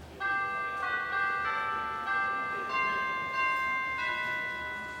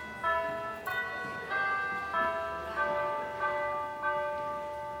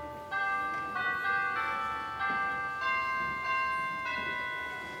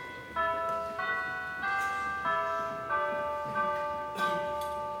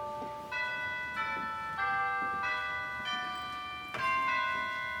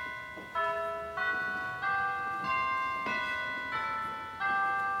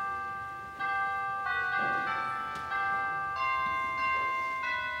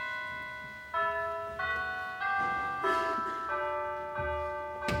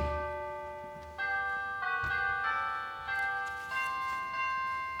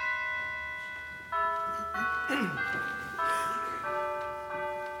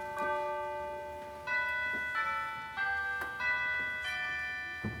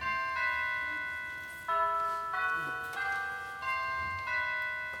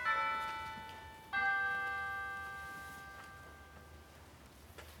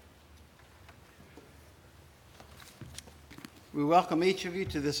We welcome each of you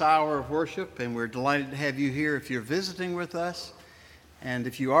to this hour of worship, and we're delighted to have you here if you're visiting with us. And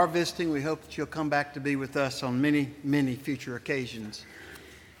if you are visiting, we hope that you'll come back to be with us on many, many future occasions.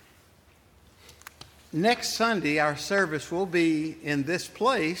 Next Sunday, our service will be in this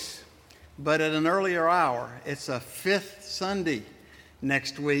place, but at an earlier hour. It's a fifth Sunday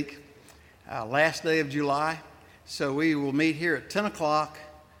next week, last day of July. So we will meet here at 10 o'clock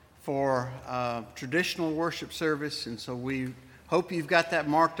for traditional worship service, and so we hope you've got that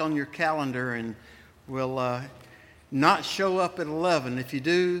marked on your calendar, and we'll not show up at 11. If you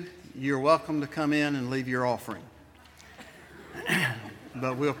do, you're welcome to come in and leave your offering.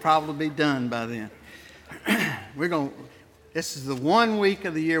 But we'll probably be done by then. This is the 1 week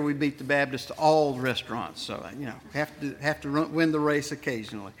of the year we beat the Baptist to all the restaurants, so have to win the race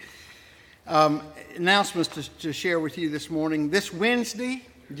occasionally. Announcements to share with you this morning. This Wednesday,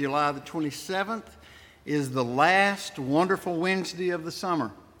 July the 27th, is the last wonderful Wednesday of the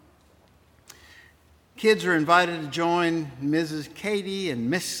summer. Kids are invited to join Mrs. Katie and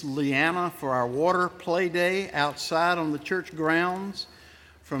Miss Leanna for our water play day outside on the church grounds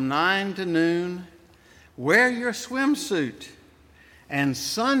from 9 to noon. Wear your swimsuit and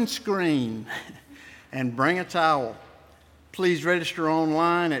sunscreen and bring a towel. Please register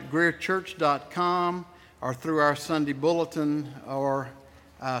online at greerchurch.com or through our Sunday bulletin, or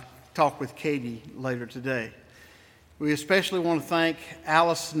talk with Katie later today. We especially want to thank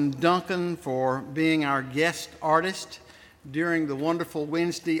Allison Duncan for being our guest artist during the wonderful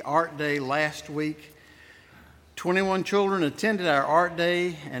Wednesday Art Day last week. 21 children attended our Art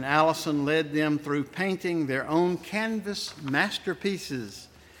Day, and Allison led them through painting their own canvas masterpieces.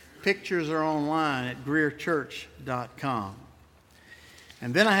 Pictures are online at greerchurch.com.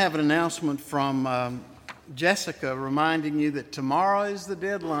 And then I have an announcement from Jessica reminding you that tomorrow is the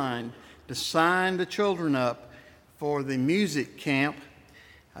deadline to sign the children up for the music camp,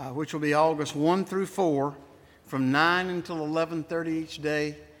 which will be August 1 through 4 from 9 until 11:30 each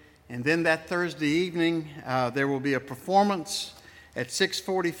day. And then that Thursday evening, there will be a performance at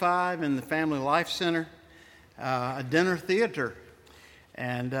 6:45 in the Family Life Center, a dinner theater.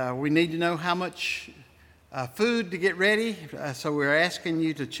 And we need to know how much food to get ready, so we're asking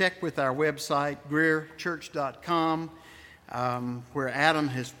you to check with our website, greerchurch.com, where Adam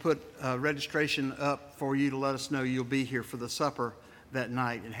has put registration up for you to let us know you'll be here for the supper that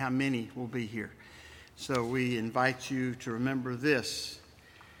night and how many will be here. So we invite you to remember this.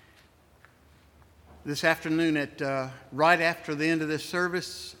 This afternoon, right after the end of this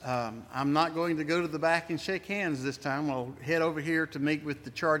service, I'm not going to go to the back and shake hands this time. We'll head over here to meet with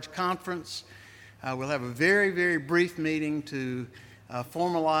the Charge Conference. We'll have a very, very brief meeting to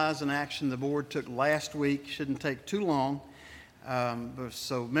formalize an action the board took last week. Shouldn't take too long.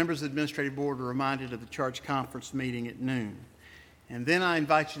 So members of the Administrative Board are reminded of the Charge Conference meeting at noon. And then I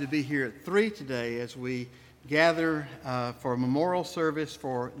invite you to be here at 3 today as we gather for a memorial service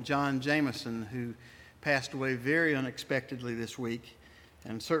for John Jameson, who passed away very unexpectedly this week.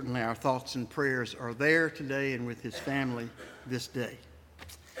 And certainly our thoughts and prayers are there today and with his family this day.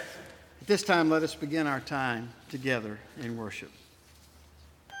 At this time, let us begin our time together in worship.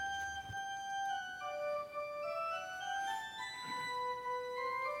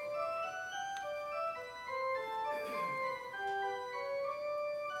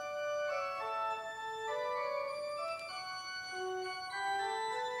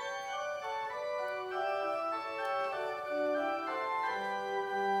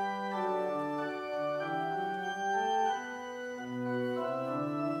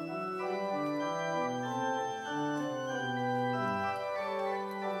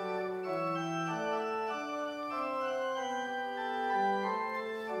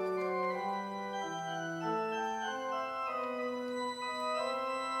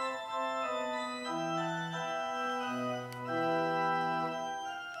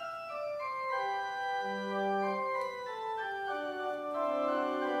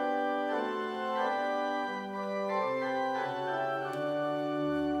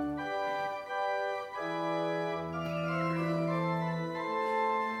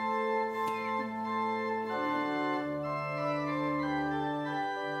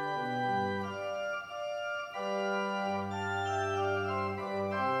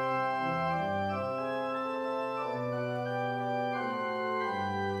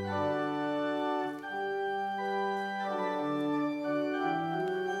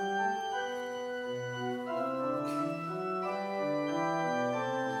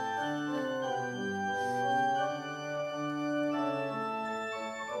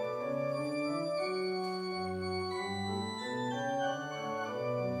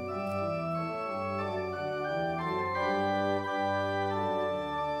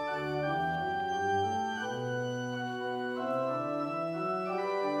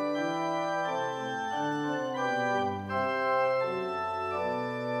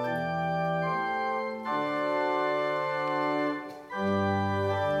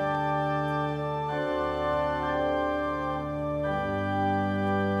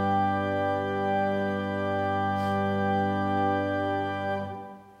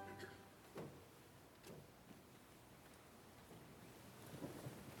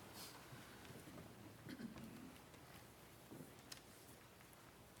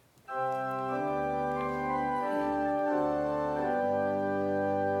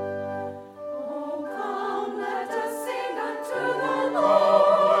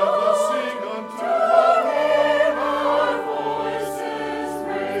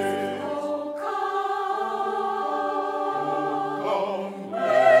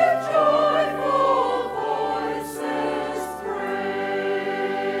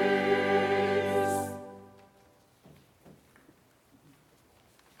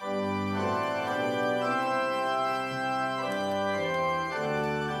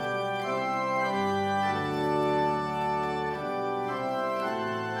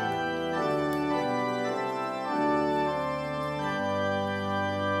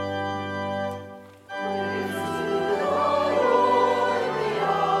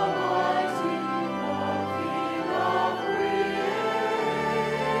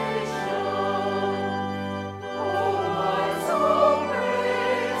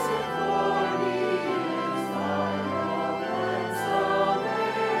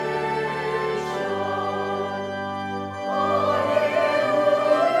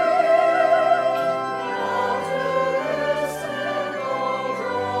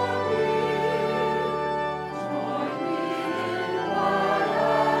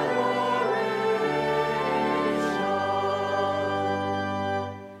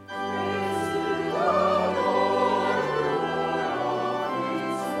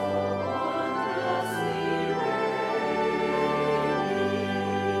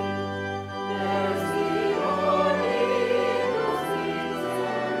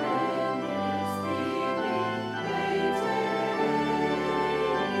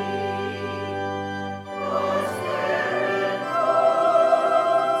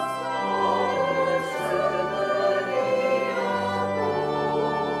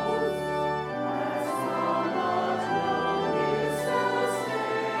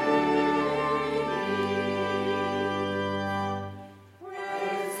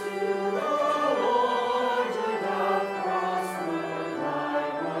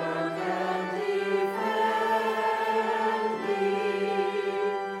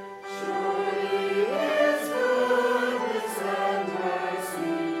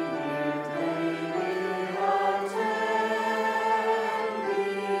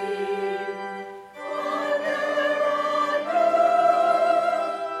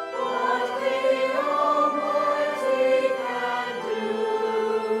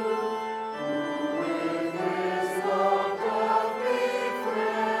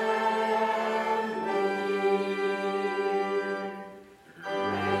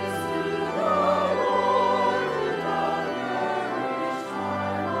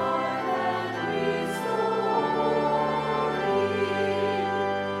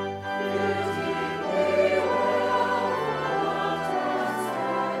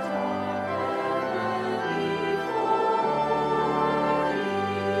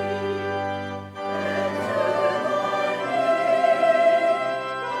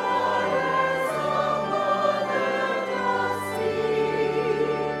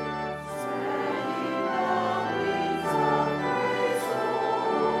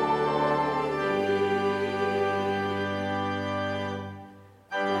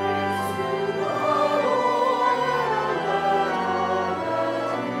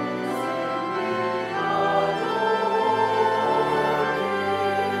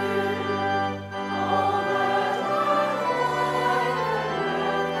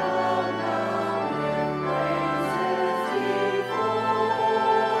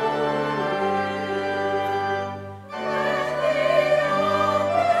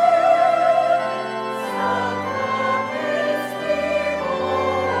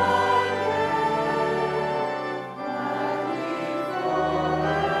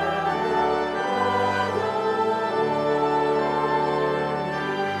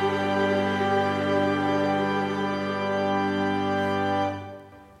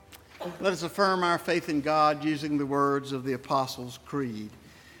 Let us affirm our faith in God using the words of the Apostles' Creed.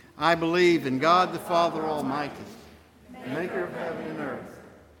 I believe in God the Father Almighty, maker of heaven and earth,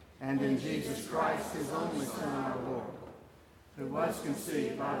 and in Jesus Christ, his only Son, our Lord, who was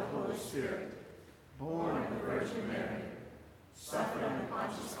conceived by the Holy Spirit, born of the Virgin Mary, suffered under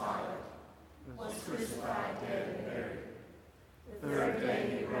Pontius Pilate, was crucified, dead, and buried. The third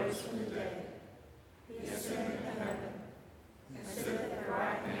day he rose from the dead. He ascended to heaven, and sitteth at the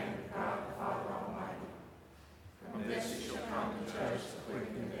right hand of God the Father Almighty. From thence he shall come to judge the quick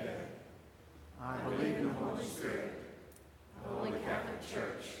and the dead. I believe in the Holy Spirit, the Holy Catholic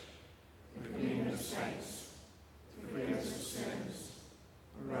Church, the communion of saints, the forgiveness of sins,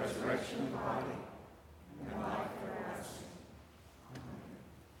 the resurrection of the body, and life everlasting.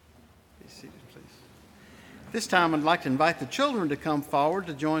 Be seated, please. This time I'd like to invite the children to come forward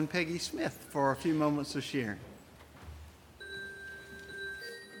to join Peggy Smith for a few moments of sharing.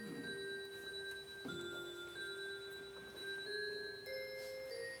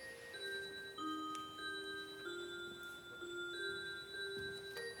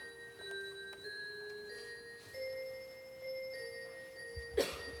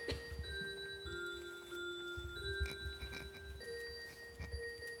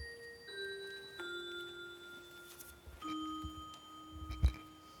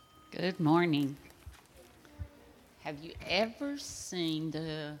 Good morning. Have you ever seen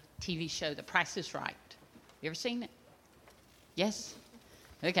the TV show The Price is Right? You ever seen it? Yes?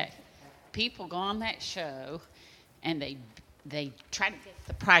 Okay. People go on that show and they try to get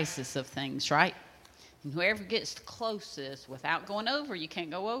the prices of things, right? And whoever gets the closest without going over, you can't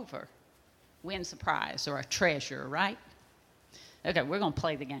go over, wins a prize or a treasure, right? Okay, we're going to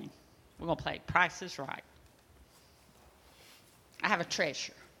play the game. We're going to play Price is Right. I have a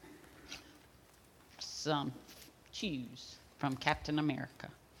treasure. Some shoes from Captain America.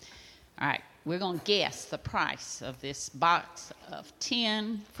 All right, we're going to guess the price of this box of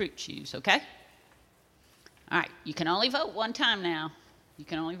 10 fruit chews, okay? All right, you can only vote one time now. You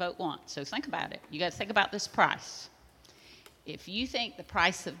can only vote once, so think about it. You got to think about this price. If you think the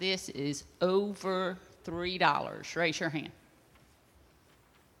price of this is over $3, raise your hand.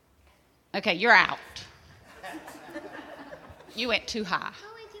 Okay, you're out. You went too high.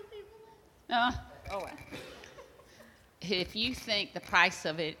 Oh, well. If you think the price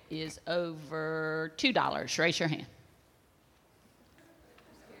of it is over $2, raise your hand.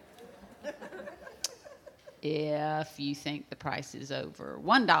 If you think the price is over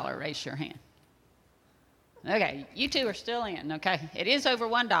 $1, raise your hand. Okay, you two are still in, okay? It is over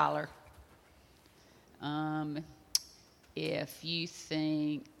 $1. If you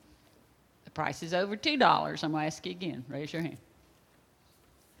think the price is over $2, I'm going to ask you again. Raise your hand.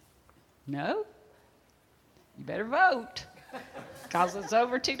 No? You better vote, because it's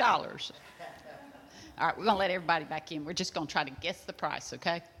over $2. All right, we're going to let everybody back in. We're just going to try to guess the price,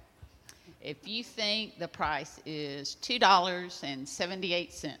 okay? If you think the price is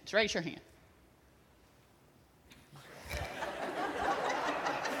 $2.78, raise your hand.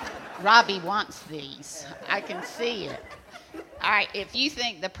 Robbie wants these. I can see it. All right, if you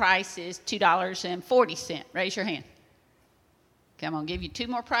think the price is $2.40, raise your hand. Okay, I'm going to give you two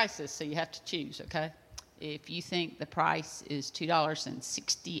more prices, so you have to choose, okay? If you think the price is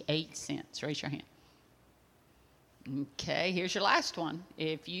 $2.68, raise your hand. Okay, here's your last one.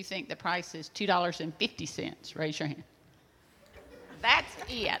 If you think the price is $2.50, raise your hand. That's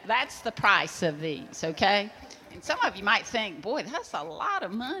it. That's the price of these, okay? And some of you might think, boy, that's a lot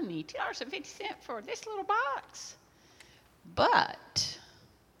of money, $2.50 for this little box. But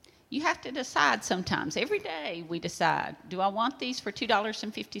you have to decide sometimes. Every day we decide, do I want these for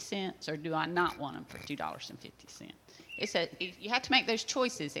 $2.50 or do I not want them for $2.50? You have to make those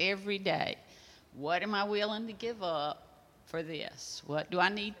choices every day. What am I willing to give up for this? What do I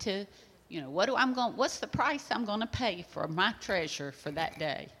need to, what's the price I'm going to pay for my treasure for that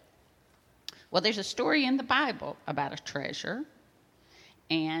day? Well, there's a story in the Bible about a treasure,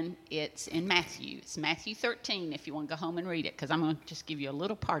 and it's in Matthew. It's Matthew 13 if you want to go home and read it, because I'm going to just give you a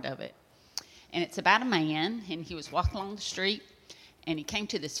little part of it. And it's about a man, and he was walking along the street, and he came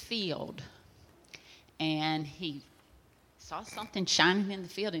to this field, and he saw something shining in the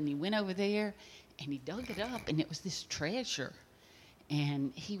field, and he went over there, and he dug it up, and it was this treasure.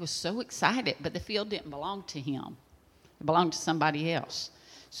 And he was so excited, but the field didn't belong to him. It belonged to somebody else.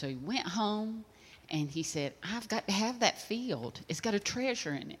 So he went home, and he said, I've got to have that field. It's got a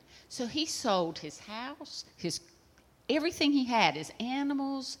treasure in it. So he sold his house, everything he had, his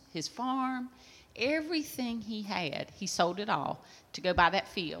animals, his farm, everything he had. He sold it all to go buy that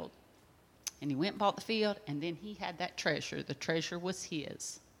field. And he went and bought the field, and then he had that treasure. The treasure was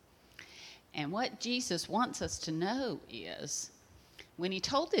his. And what Jesus wants us to know is when he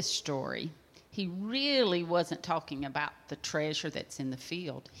told this story, he really wasn't talking about the treasure that's in the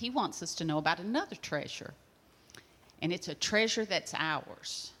field. He wants us to know about another treasure. And it's a treasure that's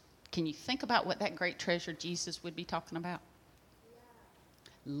ours. Can you think about what that great treasure Jesus would be talking about?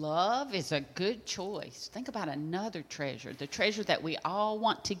 Love is a good choice. Think about another treasure, the treasure that we all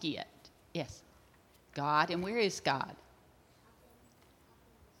want to get. Yes. God. And where is God?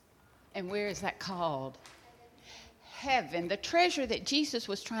 And where is that called? Heaven. The treasure that Jesus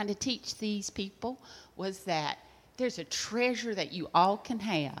was trying to teach these people was that there's a treasure that you all can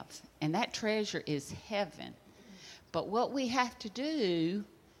have, and that treasure is heaven. But what we have to do,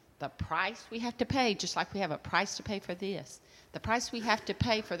 the price we have to pay, just like we have a price to pay for this, the price we have to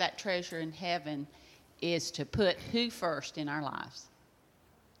pay for that treasure in heaven is to put who first in our lives?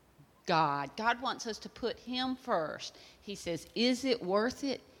 God. God wants us to put him first. He says, is it worth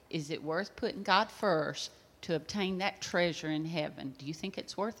it? Is it worth putting God first to obtain that treasure in heaven? Do you think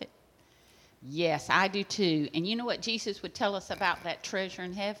it's worth it? Yes, I do too. And you know what Jesus would tell us about that treasure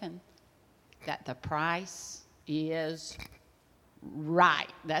in heaven? That the price is right.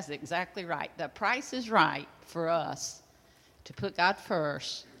 That's exactly right. The price is right for us to put God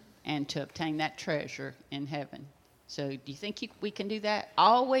first and to obtain that treasure in heaven. So do you think we can do that?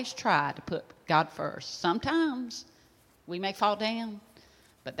 Always try to put God first. Sometimes we may fall down,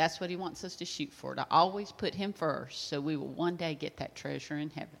 but that's what he wants us to shoot for, to always put him first so we will one day get that treasure in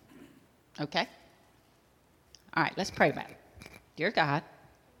heaven. Okay? All right, let's pray about it. Dear God,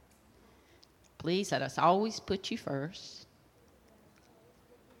 please let us always put you first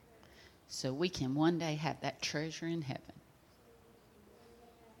so we can one day have that treasure in heaven.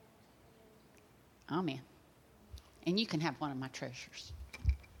 Amen. And you can have one of my treasures.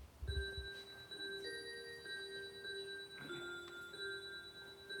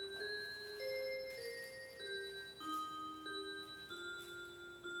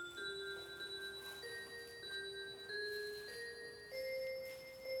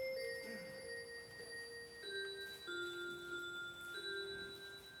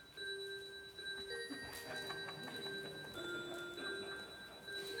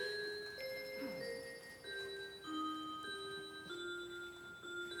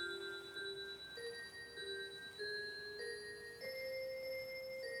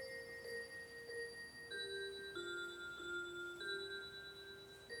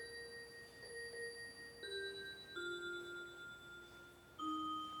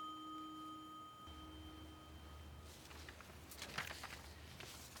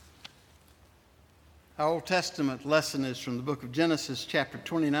 Our Old Testament lesson is from the book of Genesis, chapter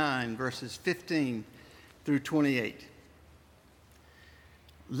 29, verses 15 through 28.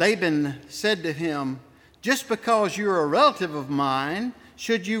 Laban said to him, "Just because you are a relative of mine,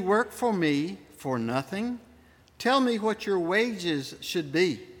 should you work for me for nothing? Tell me what your wages should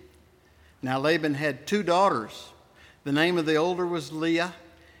be." Now Laban had 2 daughters. The name of the older was Leah,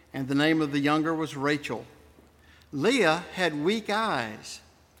 and the name of the younger was Rachel. Leah had weak eyes,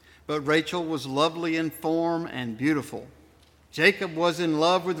 but Rachel was lovely in form and beautiful. Jacob was in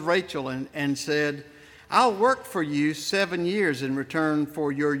love with Rachel and said, "I'll work for you 7 years in return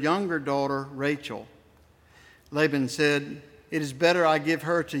for your younger daughter, Rachel." Laban said, "It is better I give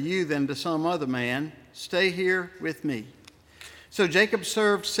her to you than to some other man. Stay here with me." So Jacob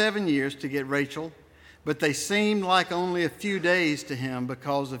served 7 years to get Rachel, but they seemed like only a few days to him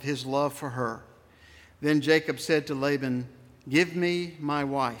because of his love for her. Then Jacob said to Laban, "Give me my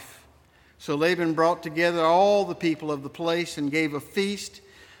wife." So Laban brought together all the people of the place and gave a feast.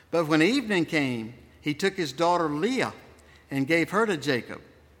 But when evening came, he took his daughter Leah and gave her to Jacob.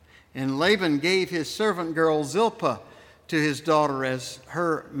 And Laban gave his servant girl Zilpah to his daughter as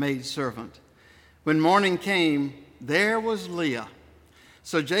her maidservant. When morning came, there was Leah.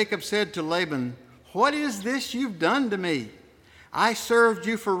 So Jacob said to Laban, "What is this you've done to me? I served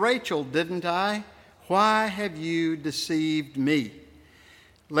you for Rachel, didn't I? Why have you deceived me?"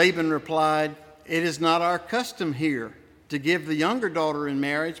 Laban replied, "It is not our custom here to give the younger daughter in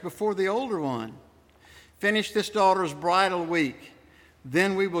marriage before the older one. Finish this daughter's bridal week.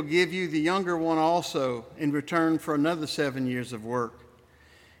 Then we will give you the younger one also in return for another 7 years of work."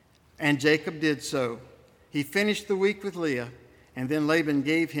 And Jacob did so. He finished the week with Leah, and then Laban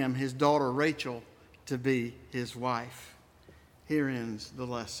gave him his daughter Rachel to be his wife. Here ends the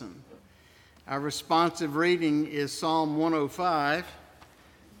lesson. Our responsive reading is Psalm 105.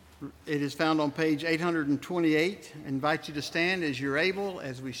 It is found on page 828. I invite you to stand as you're able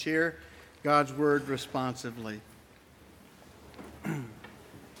as we share God's word responsively.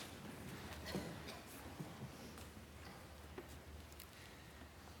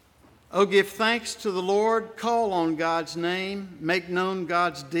 Oh, give thanks to the Lord, call on God's name, make known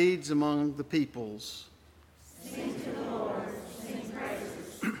God's deeds among the peoples. Sing to the Lord, sing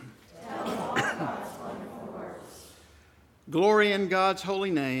praises, tell of all God's wonderful works. Glory in God's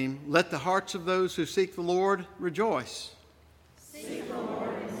holy name. Let the hearts of those who seek the Lord rejoice. Seek the Lord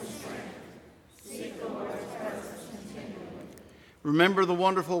in his strength. Seek the Lord's presence continually. Remember the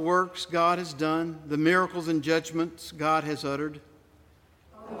wonderful works God has done, the miracles and judgments God has uttered.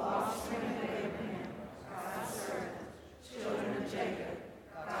 O offspring of Abraham, God's servant, children of Jacob,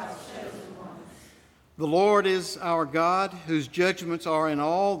 God's chosen ones. The Lord is our God, whose judgments are in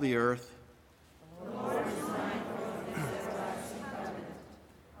all the earth. The Lord is mindful of his everlasting covenant,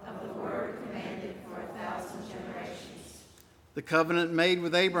 of the word commanded for 1,000 generations. The covenant made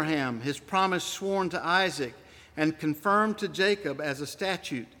with Abraham, his promise sworn to Isaac, and confirmed to Jacob as a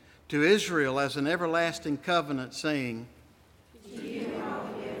statute, to Israel as an everlasting covenant, saying, To you I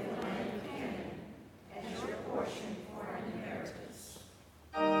will give the land of Canaan as your portion for an inheritance.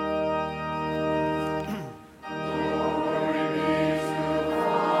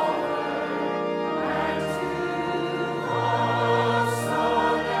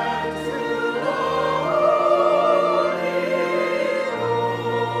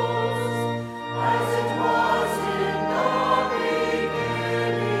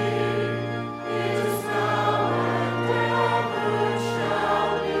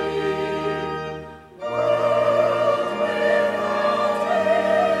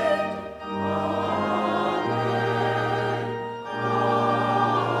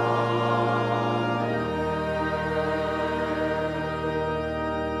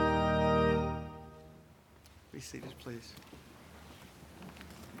 Be seated, please.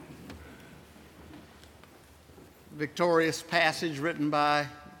 Victorious passage written by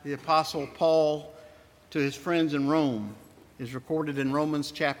the Apostle Paul to his friends in Rome is recorded in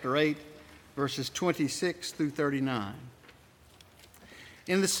Romans chapter 8, verses 26 through 39.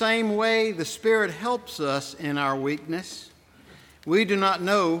 In the same way, the Spirit helps us in our weakness. We do not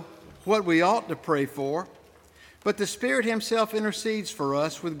know what we ought to pray for, but the Spirit himself intercedes for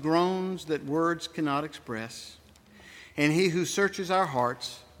us with groans that words cannot express. And he who searches our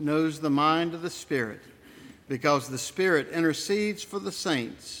hearts knows the mind of the Spirit, because the Spirit intercedes for the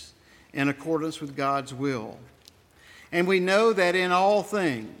saints in accordance with God's will. And we know that in all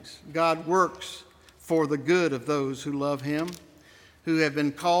things God works for the good of those who love him, who have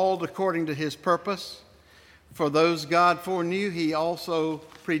been called according to his purpose. For those God foreknew, he also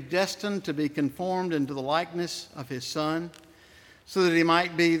predestined to be conformed into the likeness of his Son, so that he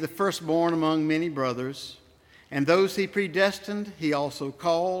might be the firstborn among many brothers. And those he predestined, he also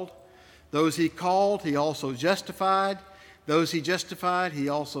called. Those he called, he also justified. Those he justified, he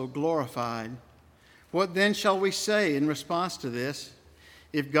also glorified. What then shall we say in response to this?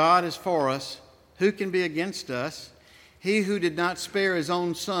 If God is for us, who can be against us? He who did not spare his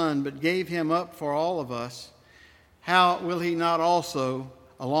own Son, but gave him up for all of us, how will he not also,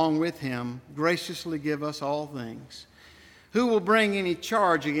 along with him, graciously give us all things? Who will bring any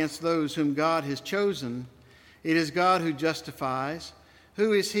charge against those whom God has chosen? It is God who justifies.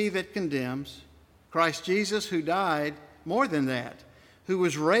 Who is he that condemns? Christ Jesus, who died, more than that, who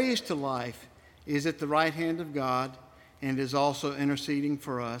was raised to life, is at the right hand of God and is also interceding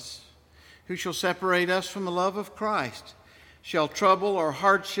for us. Who shall separate us from the love of Christ? Shall trouble or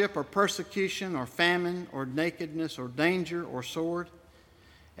hardship or persecution or famine or nakedness or danger or sword?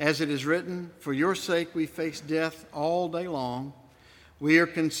 As it is written, for your sake we face death all day long. We are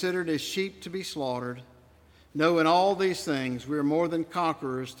considered as sheep to be slaughtered. No, in all these things we are more than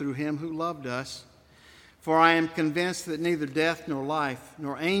conquerors through him who loved us. For I am convinced that neither death nor life,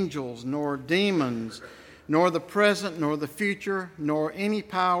 nor angels, nor demons, nor the present, nor the future, nor any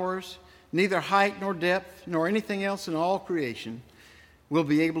powers, neither height nor depth, nor anything else in all creation will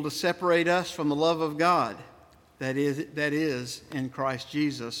be able to separate us from the love of God that is in Christ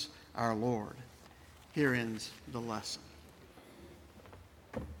Jesus our Lord. Here ends the lesson.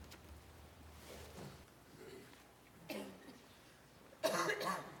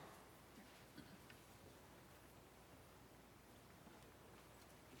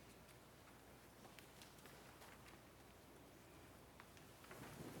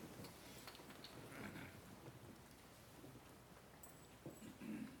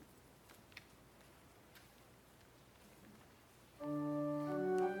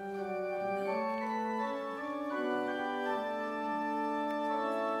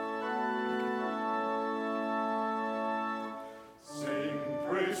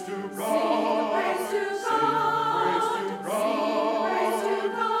 Praise to God. Praise to God. Sing praise to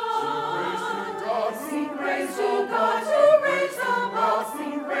God. Sing praise to God. Who reigns above.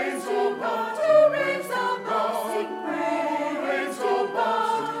 Sing praise to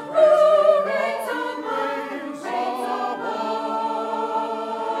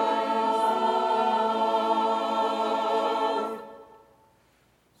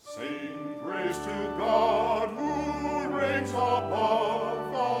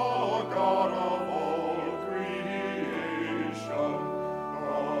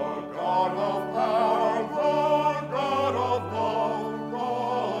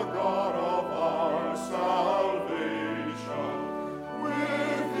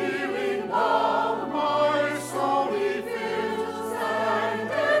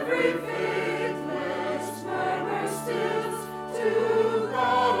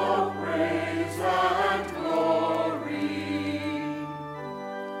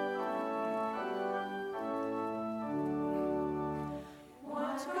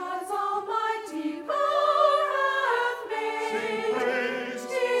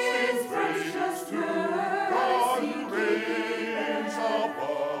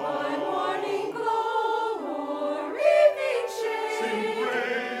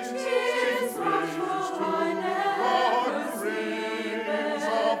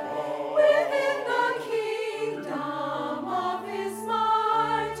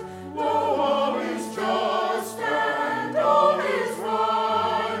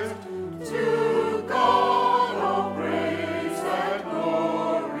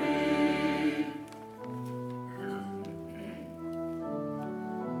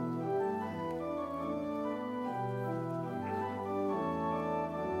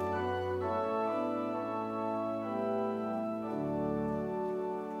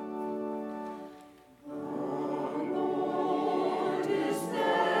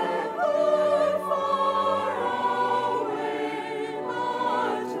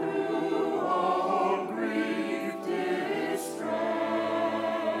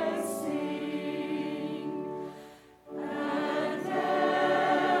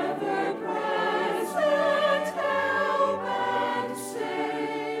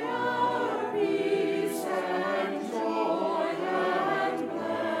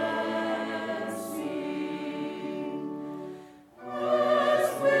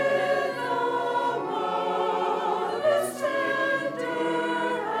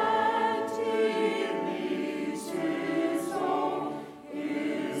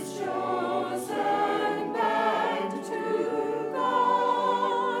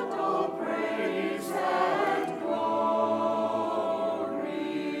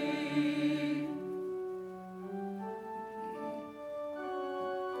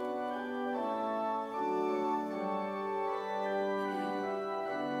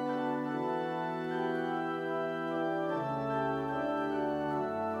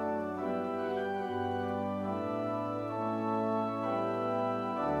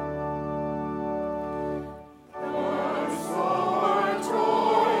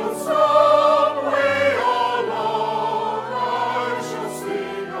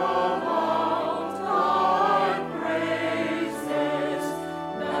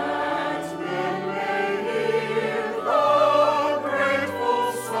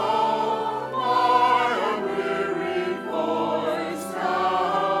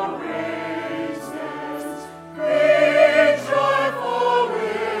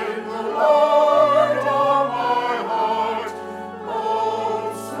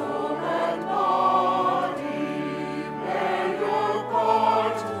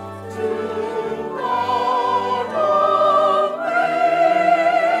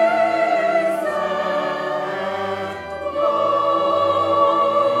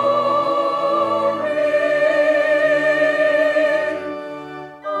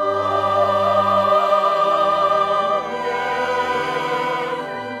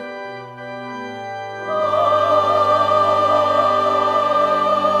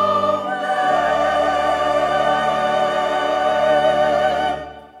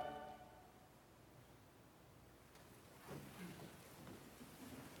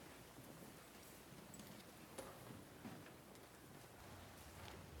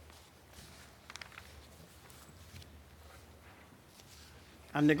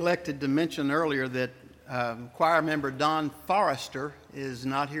I neglected to mention earlier that choir member Don Forrester is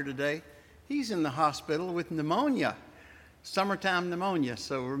not here today. He's in the hospital with pneumonia, summertime pneumonia,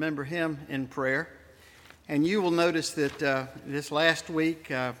 so remember him in prayer. And you will notice that this last week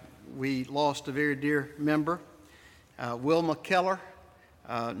we lost a very dear member, Wilma Keller,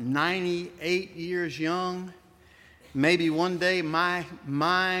 98 years young. Maybe one day my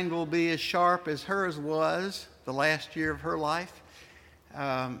mind will be as sharp as hers was the last year of her life.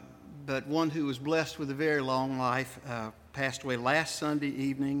 But one who was blessed with a very long life passed away last Sunday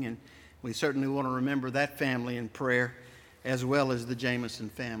evening, and we certainly want to remember that family in prayer as well as the Jameson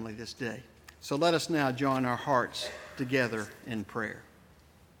family this day. So let us now join our hearts together in prayer.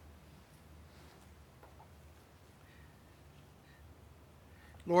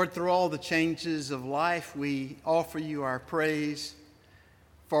 Lord, through all the changes of life, we offer you our praise,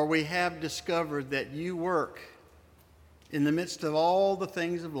 for we have discovered that you work in the midst of all the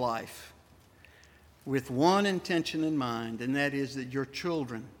things of life with one intention in mind, and that is that your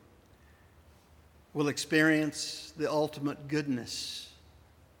children will experience the ultimate goodness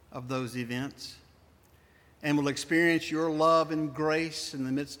of those events and will experience your love and grace in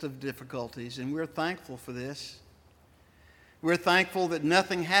the midst of difficulties, and we're thankful for this. We're thankful that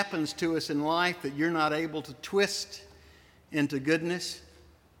nothing happens to us in life that you're not able to twist into goodness,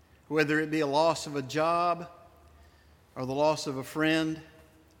 whether it be a loss of a job or the loss of a friend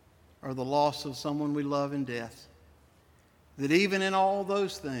or the loss of someone we love in death. That even in all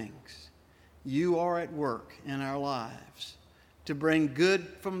those things, you are at work in our lives to bring good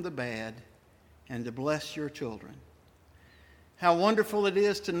from the bad and to bless your children. How wonderful it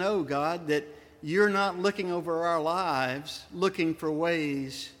is to know, God, that you're not looking over our lives, looking for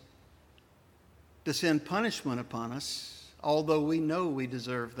ways to send punishment upon us, although we know we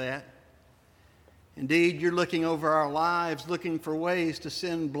deserve that. Indeed, you're looking over our lives, looking for ways to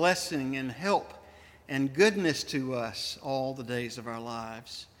send blessing and help and goodness to us all the days of our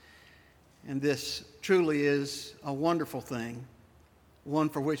lives. And this truly is a wonderful thing, one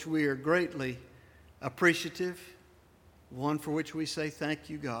for which we are greatly appreciative, one for which we say thank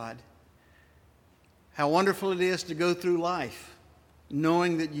you, God. How wonderful it is to go through life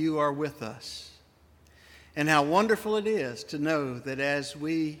knowing that you are with us. And how wonderful it is to know that as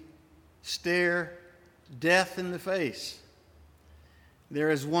we stare death in the face, there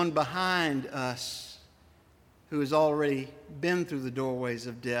is one behind us who has already been through the doorways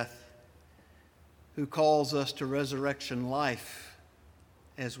of death, who calls us to resurrection life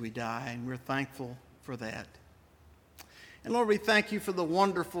as we die, and we're thankful for that. And Lord, we thank you for the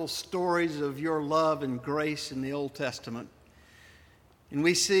wonderful stories of your love and grace in the Old Testament. And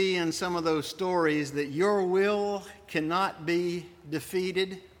we see in some of those stories that your will cannot be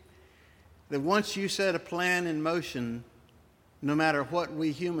defeated, that once you set a plan in motion, no matter what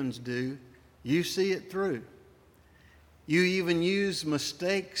we humans do, you see it through. You even use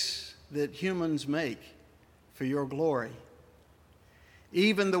mistakes that humans make for your glory.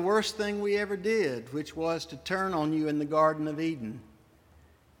 Even the worst thing we ever did, which was to turn on you in the Garden of Eden,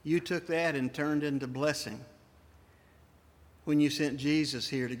 you took that and turned into blessing when you sent Jesus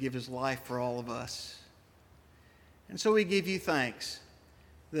here to give his life for all of us. And so we give you thanks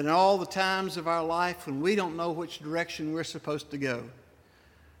that in all the times of our life when we don't know which direction we're supposed to go,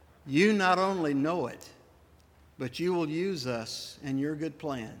 you not only know it, but you will use us in your good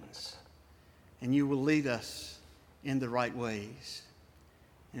plans, and you will lead us in the right ways.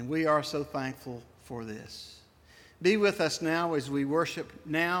 And we are so thankful for this. Be with us now as we worship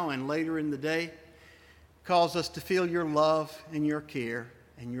now and later in the day. Cause us to feel your love and your care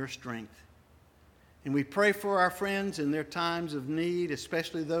and your strength. And we pray for our friends in their times of need,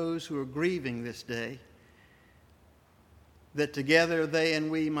 especially those who are grieving this day, that together they and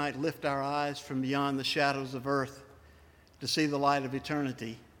we might lift our eyes from beyond the shadows of earth to see the light of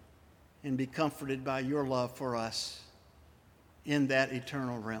eternity and be comforted by your love for us in that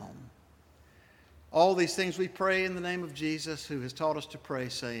eternal realm. All these things we pray in the name of Jesus, who has taught us to pray,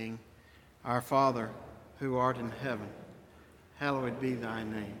 saying, Our Father, who art in heaven, hallowed be thy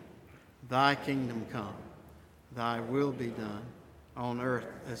name. Thy kingdom come, thy will be done, on earth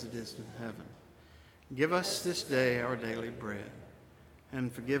as it is in heaven. Give us this day our daily bread,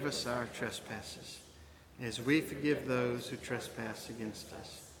 and forgive us our trespasses, as we forgive those who trespass against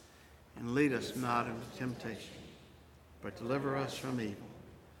us. And lead us not into temptation, but deliver us from evil.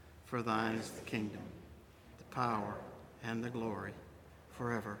 For thine is the kingdom, the power, and the glory,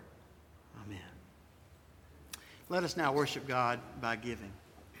 forever. Amen. Let us now worship God by giving.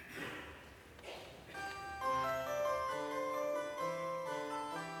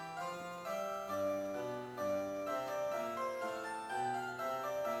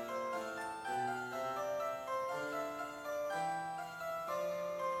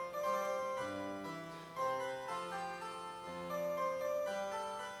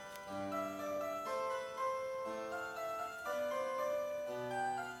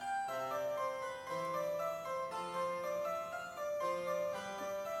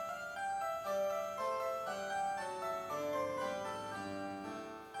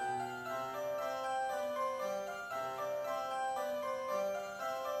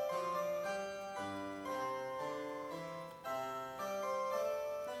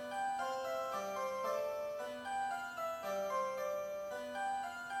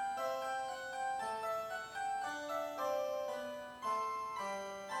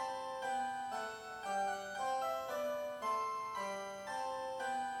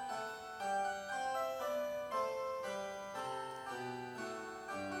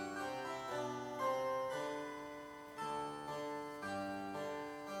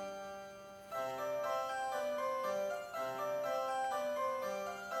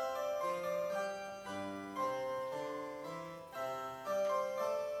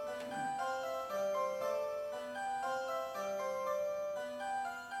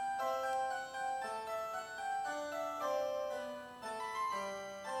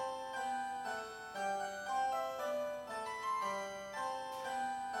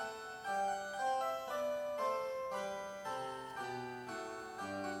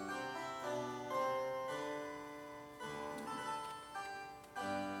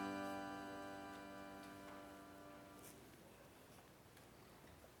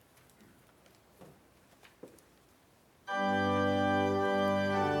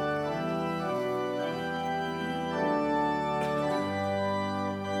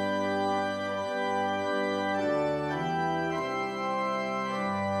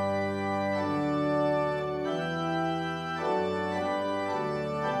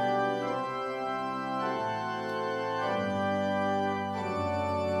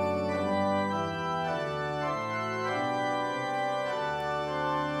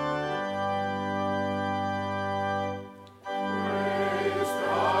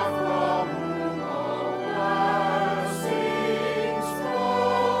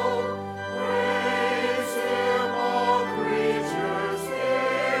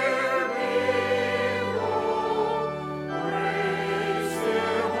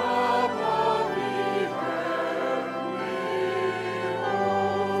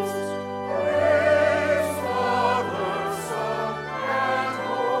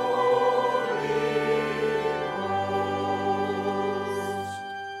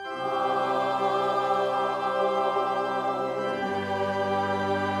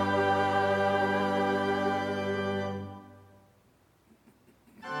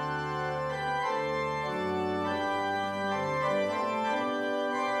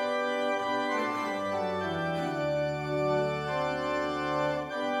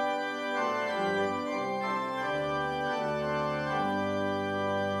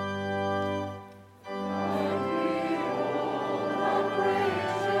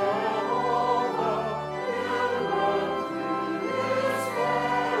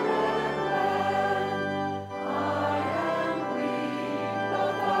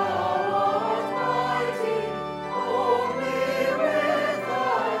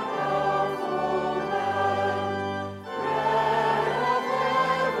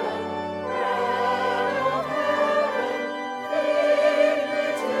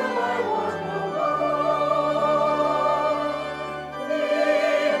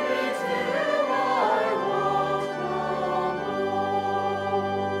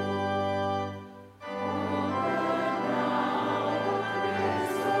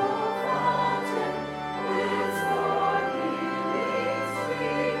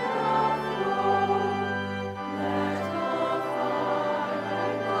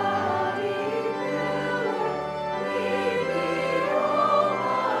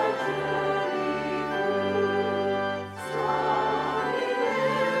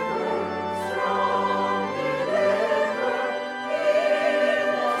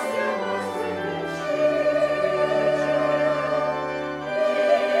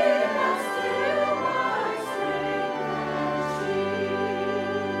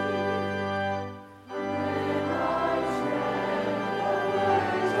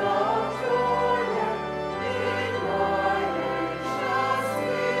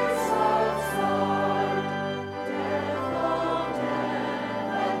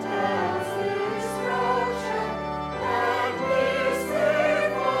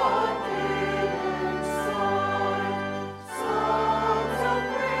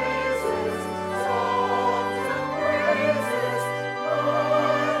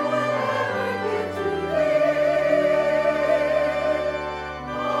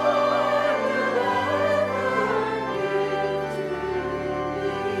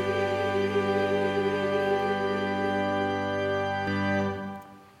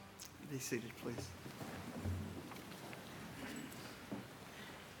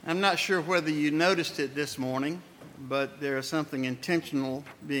 I'm not sure whether you noticed it this morning, but there is something intentional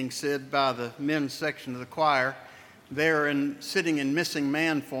being said by the men's section of the choir. They're sitting in missing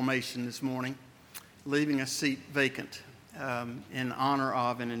man formation this morning, leaving a seat vacant in honor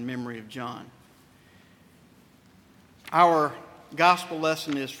of and in memory of John. Our gospel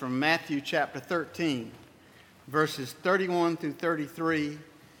lesson is from Matthew chapter 13, verses 31 through 33,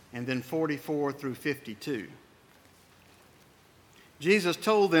 and then 44 through 52. Jesus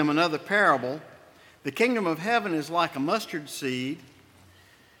told them another parable. The kingdom of heaven is like a mustard seed,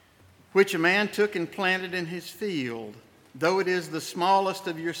 which a man took and planted in his field. Though it is the smallest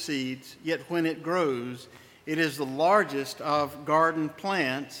of your seeds, yet when it grows, it is the largest of garden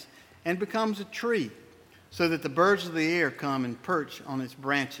plants and becomes a tree, so that the birds of the air come and perch on its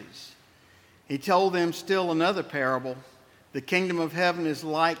branches. He told them still another parable. The kingdom of heaven is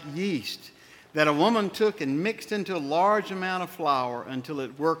like yeast that a woman took and mixed into a large amount of flour until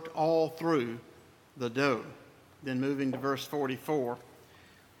it worked all through the dough. Then moving to verse 44.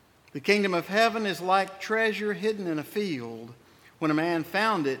 The kingdom of heaven is like treasure hidden in a field. When a man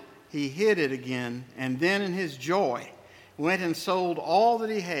found it, he hid it again, and then in his joy went and sold all that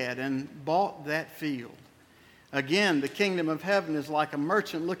he had and bought that field. Again, the kingdom of heaven is like a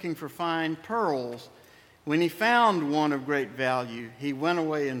merchant looking for fine pearls. When he found one of great value, he went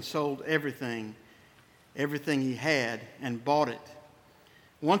away and sold everything he had, and bought it.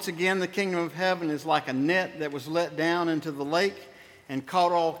 Once again, the kingdom of heaven is like a net that was let down into the lake and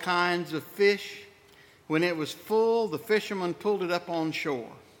caught all kinds of fish. When it was full, the fishermen pulled it up on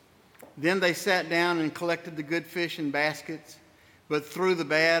shore. Then they sat down and collected the good fish in baskets, but threw the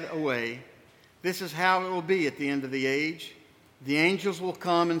bad away. This is how it will be at the end of the age. The angels will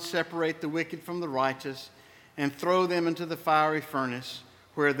come and separate the wicked from the righteous and throw them into the fiery furnace,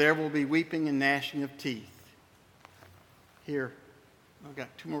 where there will be weeping and gnashing of teeth. Here, I've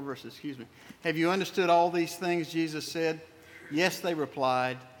got two more verses, excuse me. Have you understood all these things, Jesus said? Yes, they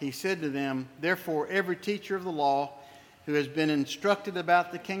replied. He said to them, therefore, every teacher of the law who has been instructed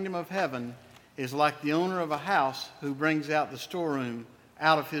about the kingdom of heaven is like the owner of a house who brings out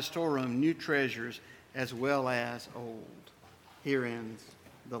of his storeroom new treasures as well as old. Here ends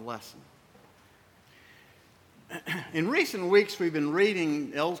the lesson. In recent weeks, we've been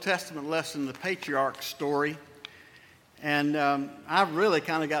reading the Old Testament lesson, the patriarch story, and I've really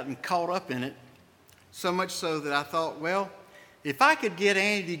kind of gotten caught up in it, so much so that I thought, well, if I could get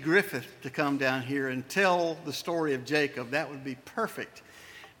Andy Griffith to come down here and tell the story of Jacob, that would be perfect,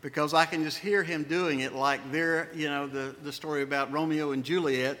 because I can just hear him doing it like the story about Romeo and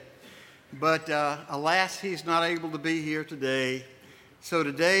Juliet. But alas, he's not able to be here today. So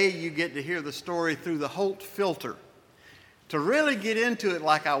today you get to hear the story through the Holt filter. To really get into it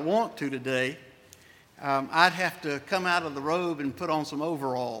like I want to today, I'd have to come out of the robe and put on some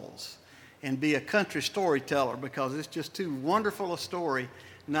overalls and be a country storyteller, because it's just too wonderful a story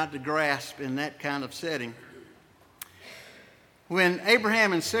not to grasp in that kind of setting. When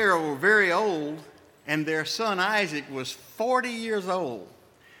Abraham and Sarah were very old and their son Isaac was 40 years old,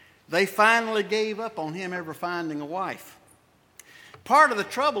 they finally gave up on him ever finding a wife. Part of the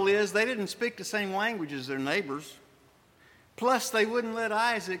trouble is they didn't speak the same language as their neighbors. Plus, they wouldn't let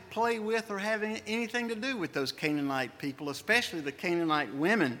Isaac play with or have anything to do with those Canaanite people, especially the Canaanite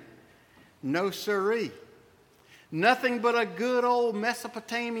women. No siree. Nothing but a good old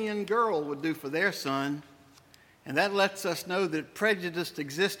Mesopotamian girl would do for their son. And that lets us know that prejudice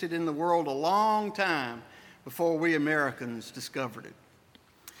existed in the world a long time before we Americans discovered it.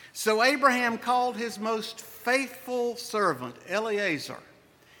 So Abraham called his most faithful servant, Eliezer,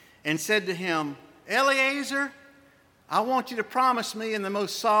 and said to him, Eliezer, I want you to promise me in the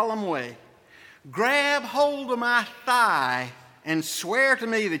most solemn way. Grab hold of my thigh and swear to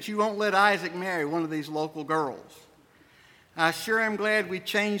me that you won't let Isaac marry one of these local girls. I sure am glad we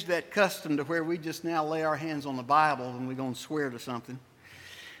changed that custom to where we just now lay our hands on the Bible and we're going to swear to something.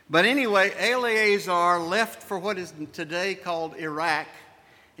 But anyway, Eliezer left for what is today called Iraq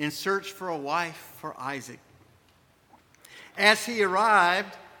in search for a wife for Isaac. As he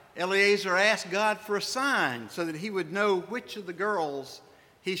arrived, Eliezer asked God for a sign so that he would know which of the girls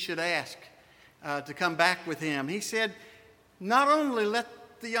he should ask to come back with him. He said, not only let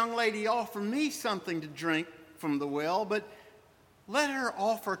the young lady offer me something to drink from the well, but let her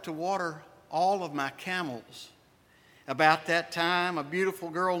offer to water all of my camels. About that time, a beautiful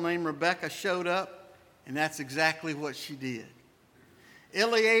girl named Rebekah showed up, and that's exactly what she did.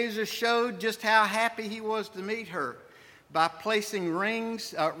 Eliezer showed just how happy he was to meet her by placing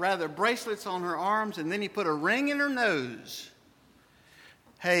bracelets on her arms, and then he put a ring in her nose.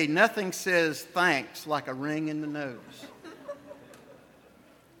 Hey, nothing says thanks like a ring in the nose.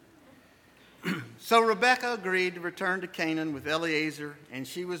 So Rebekah agreed to return to Canaan with Eliezer, and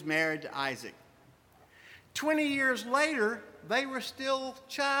she was married to Isaac. 20 years later, they were still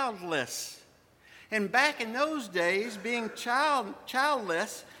childless. And back in those days, being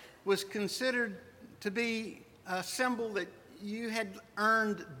childless was considered to be a symbol that you had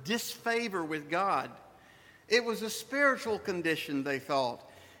earned disfavor with God. It was a spiritual condition, they thought.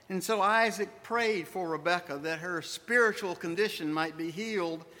 And so Isaac prayed for Rebekah that her spiritual condition might be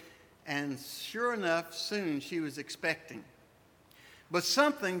healed. And sure enough, soon she was expecting. But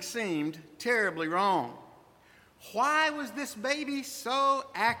something seemed terribly wrong. Why was this baby so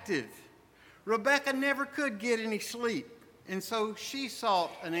active? Rebekah never could get any sleep, and so she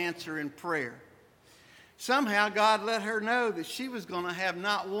sought an answer in prayer. Somehow God let her know that she was going to have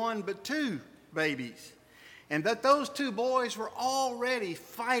not one but two babies, and that those two boys were already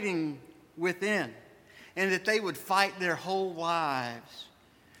fighting within, and that they would fight their whole lives.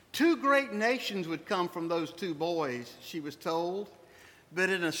 2 great nations would come from those 2 boys, she was told, but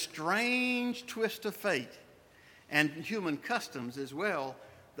in a strange twist of fate and human customs as well,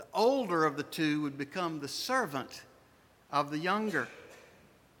 the older of the 2 would become the servant of the younger.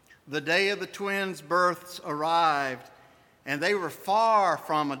 The day of the twins' births arrived, and they were far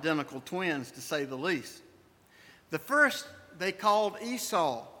from identical twins, to say the least. The first they called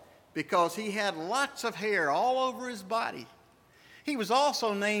Esau because he had lots of hair all over his body. He was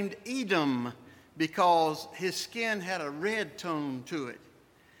also named Edom because his skin had a red tone to it.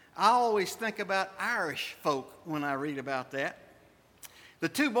 I always think about Irish folk when I read about that. The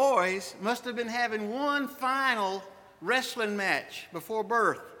 2 boys must have been having one final wrestling match before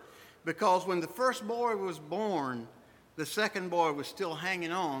birth, because when the first boy was born, the second boy was still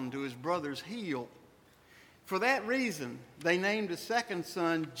hanging on to his brother's heel. For that reason, they named the second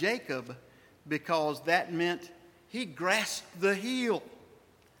son Jacob, because that meant he grasped the heel.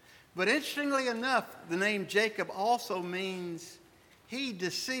 But interestingly enough, the name Jacob also means he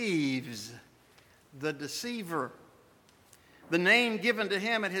deceives, the deceiver. The name given to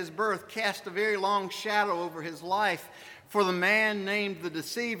him at his birth cast a very long shadow over his life, for the man named the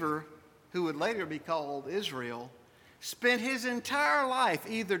deceiver, who would later be called Israel, spent his entire life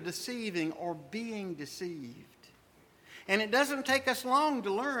either deceiving or being deceived. And it doesn't take us long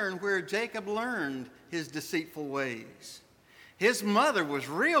to learn where Jacob learned his deceitful ways. His mother was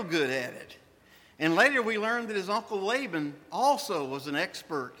real good at it. And later we learned that his uncle Laban also was an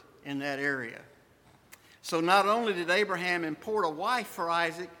expert in that area. So not only did Abraham import a wife for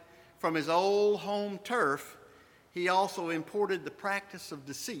Isaac from his old home turf, he also imported the practice of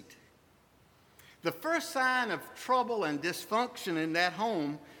deceit. The first sign of trouble and dysfunction in that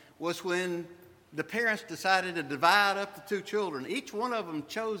home was when the parents decided to divide up the 2 children. Each one of them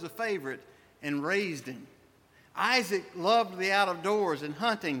chose a favorite and raised him. Isaac loved the out of doors and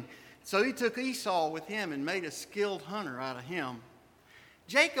hunting, so he took Esau with him and made a skilled hunter out of him.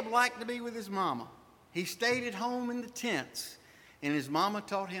 Jacob liked to be with his mama. He stayed at home in the tents, and his mama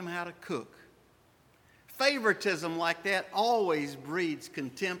taught him how to cook. Favoritism like that always breeds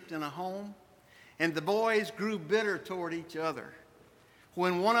contempt in a home, and the boys grew bitter toward each other.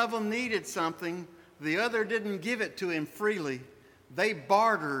 When one of them needed something, the other didn't give it to him freely. They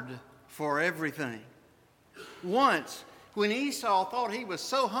bartered for everything. Once, when Esau thought he was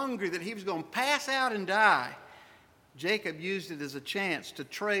so hungry that he was going to pass out and die, Jacob used it as a chance to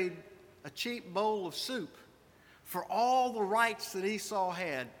trade a cheap bowl of soup for all the rights that Esau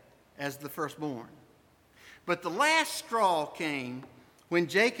had as the firstborn. But the last straw came when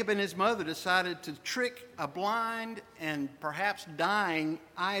Jacob and his mother decided to trick a blind and perhaps dying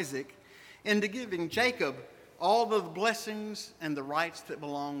Isaac into giving Jacob all of the blessings and the rights that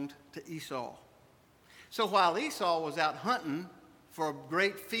belonged to Esau. So while Esau was out hunting for a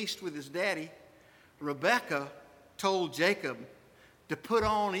great feast with his daddy, Rebekah told Jacob to put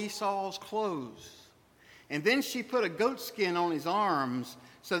on Esau's clothes. And then she put a goat skin on his arms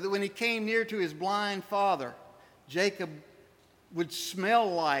so that when he came near to his blind father, Jacob would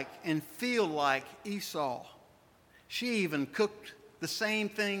smell like and feel like Esau. She even cooked the same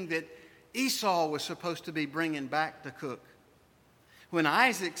thing that Esau was supposed to be bringing back to cook. When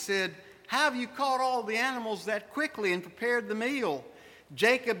Isaac said, "How have you caught all the animals that quickly and prepared the meal?"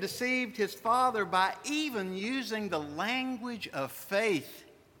 Jacob deceived his father by even using the language of faith.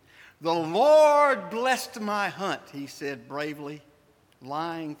 "The Lord blessed my hunt," he said bravely,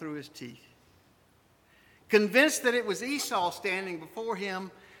 lying through his teeth. Convinced that it was Esau standing before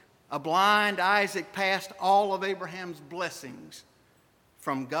him, a blind Isaac passed all of Abraham's blessings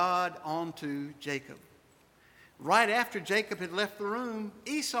from God onto Jacob. Right after Jacob had left the room,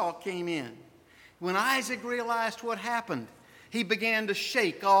 Esau came in. When Isaac realized what happened, he began to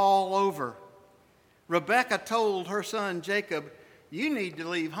shake all over. Rebekah told her son Jacob, "You need to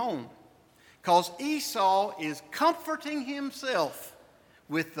leave home, because Esau is comforting himself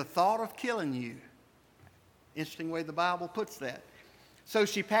with the thought of killing you." Interesting way the Bible puts that. So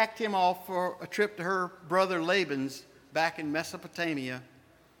she packed him off for a trip to her brother Laban's back in Mesopotamia.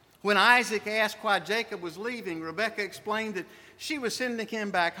 When Isaac asked why Jacob was leaving, Rebekah explained that she was sending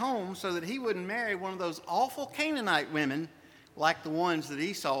him back home so that he wouldn't marry one of those awful Canaanite women like the ones that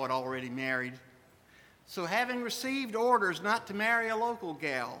Esau had already married. So having received orders not to marry a local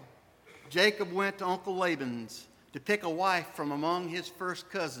gal, Jacob went to Uncle Laban's to pick a wife from among his first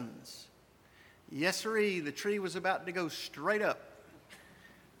cousins. Yes, sirree, the tree was about to go straight up.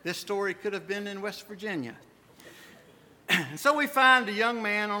 This story could have been in West Virginia. And so we find a young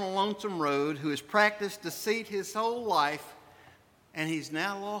man on a lonesome road who has practiced deceit his whole life, and he's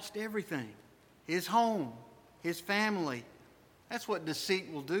now lost everything. His home, his family. That's what deceit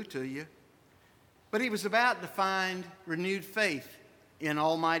will do to you. But he was about to find renewed faith in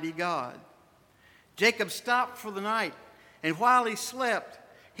Almighty God. Jacob stopped for the night, and while he slept,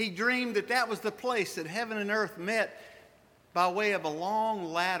 he dreamed that that was the place that heaven and earth met by way of a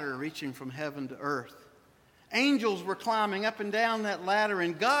long ladder reaching from heaven to earth. Angels were climbing up and down that ladder,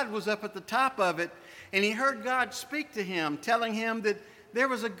 and God was up at the top of it, and he heard God speak to him, telling him that there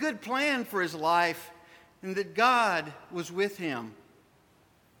was a good plan for his life and that God was with him.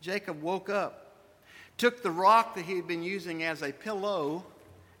 Jacob woke up, took the rock that he had been using as a pillow,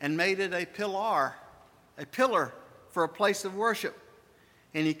 and made it a pillar for a place of worship.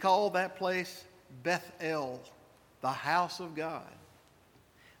 And he called that place Bethel, the house of God.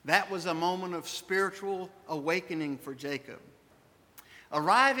 That was a moment of spiritual awakening for Jacob.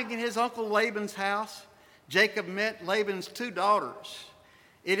 Arriving in his uncle Laban's house, Jacob met Laban's two daughters.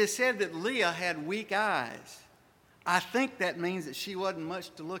 It is said that Leah had weak eyes. I think that means that she wasn't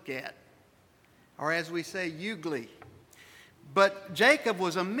much to look at, or as we say, ugly. But Jacob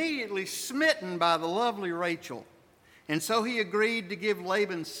was immediately smitten by the lovely Rachel, and so he agreed to give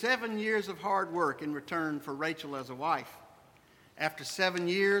Laban 7 years of hard work in return for Rachel as a wife. After 7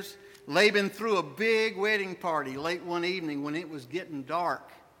 years, Laban threw a big wedding party late one evening when it was getting dark.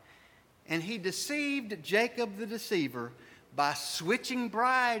 And he deceived Jacob the deceiver by switching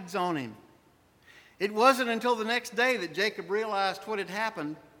brides on him. It wasn't until the next day that Jacob realized what had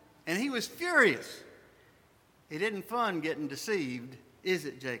happened, and he was furious. It isn't fun getting deceived, is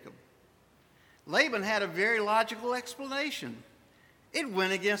it, Jacob? Laban had a very logical explanation. It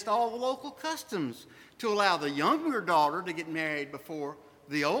went against all the local customs to allow the younger daughter to get married before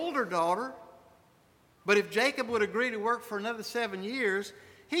the older daughter. But if Jacob would agree to work for another 7 years,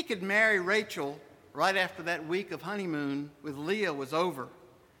 he could marry Rachel right after that week of honeymoon with Leah was over.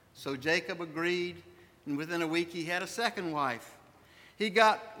 So Jacob agreed, and within a week he had a second wife. He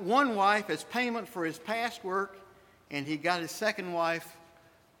got one wife as payment for his past work, and he got his second wife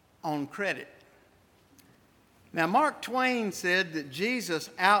on credit. Now, Mark Twain said that Jesus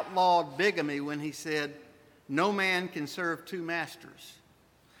outlawed bigamy when he said, "No man can serve two masters."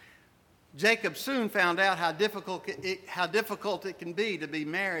 Jacob soon found out how difficult it can be to be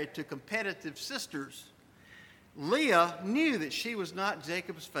married to competitive sisters. Leah knew that she was not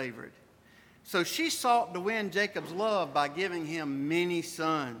Jacob's favorite, so she sought to win Jacob's love by giving him many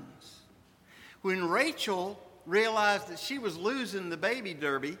sons. When Rachel realized that she was losing the baby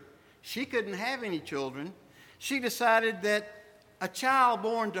derby, she couldn't have any children. She decided that a child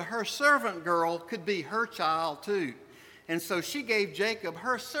born to her servant girl could be her child too. And so she gave Jacob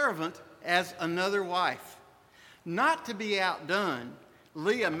her servant as another wife. Not to be outdone,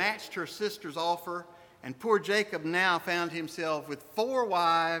 Leah matched her sister's offer, and poor Jacob now found himself with 4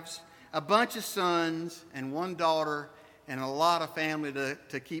 wives, a bunch of sons, and 1 daughter, and a lot of family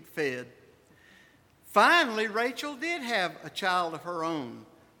to keep fed. Finally, Rachel did have a child of her own.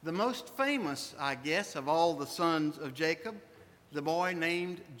 The most famous, I guess, of all the sons of Jacob, the boy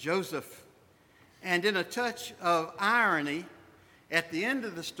named Joseph. And in a touch of irony, at the end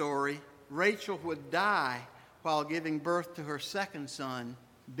of the story, Rachel would die while giving birth to her second son,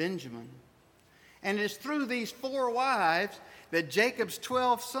 Benjamin. And it is through these 4 wives that Jacob's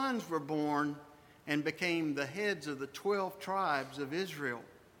 12 sons were born and became the heads of the 12 tribes of Israel.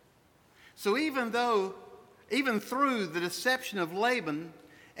 So even through the deception of Laban,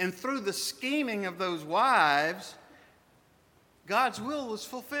 and through the scheming of those wives, God's will was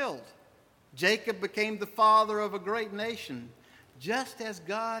fulfilled. Jacob became the father of a great nation, just as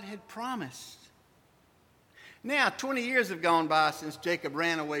God had promised. Now, 20 years have gone by since Jacob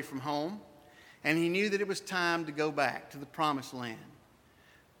ran away from home, and he knew that it was time to go back to the promised land.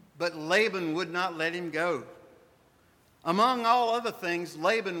 But Laban would not let him go. Among all other things,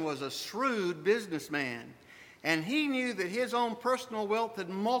 Laban was a shrewd businessman, and he knew that his own personal wealth had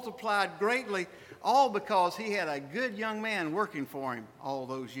multiplied greatly, all because he had a good young man working for him all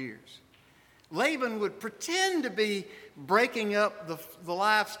those years. Laban would pretend to be breaking up the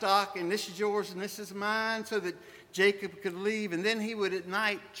livestock, and this is yours and this is mine, so that Jacob could leave. And then he would at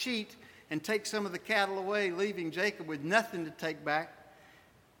night cheat and take some of the cattle away, leaving Jacob with nothing to take back.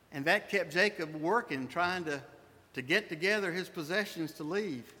 And that kept Jacob working, trying to get together his possessions to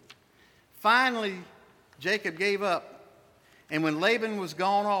leave. Finally, Jacob gave up. And when Laban was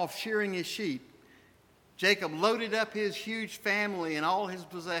gone off shearing his sheep, Jacob loaded up his huge family and all his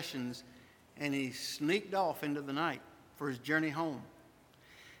possessions, and he sneaked off into the night for his journey home.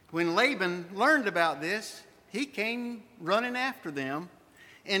 When Laban learned about this, he came running after them,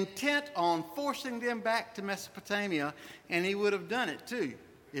 intent on forcing them back to Mesopotamia, and he would have done it too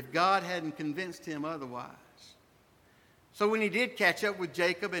if God hadn't convinced him otherwise. So when he did catch up with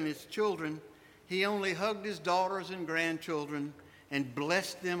Jacob and his children, he only hugged his daughters and grandchildren and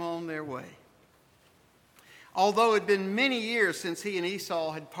blessed them on their way. Although it had been many years since he and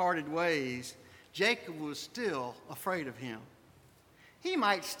Esau had parted ways, Jacob was still afraid of him. He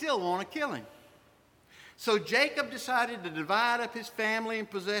might still want to kill him. So Jacob decided to divide up his family and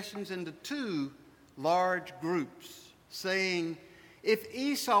possessions into two large groups, saying, if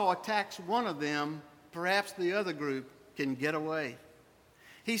Esau attacks one of them, perhaps the other group can get away.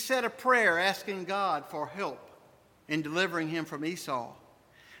 He said a prayer asking God for help in delivering him from Esau.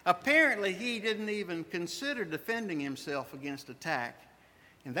 Apparently, he didn't even consider defending himself against attack.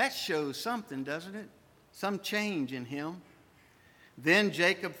 And that shows something, doesn't it? Some change in him. Then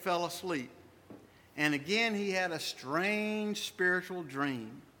Jacob fell asleep. And again, he had a strange spiritual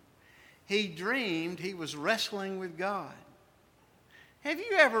dream. He dreamed he was wrestling with God. Have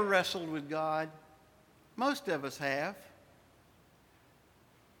you ever wrestled with God? Most of us have.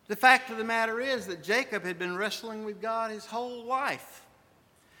 The fact of the matter is that Jacob had been wrestling with God his whole life.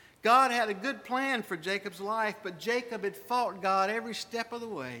 God had a good plan for Jacob's life, but Jacob had fought God every step of the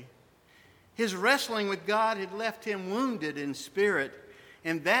way. His wrestling with God had left him wounded in spirit,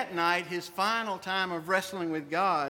 and that night, his final time of wrestling with God,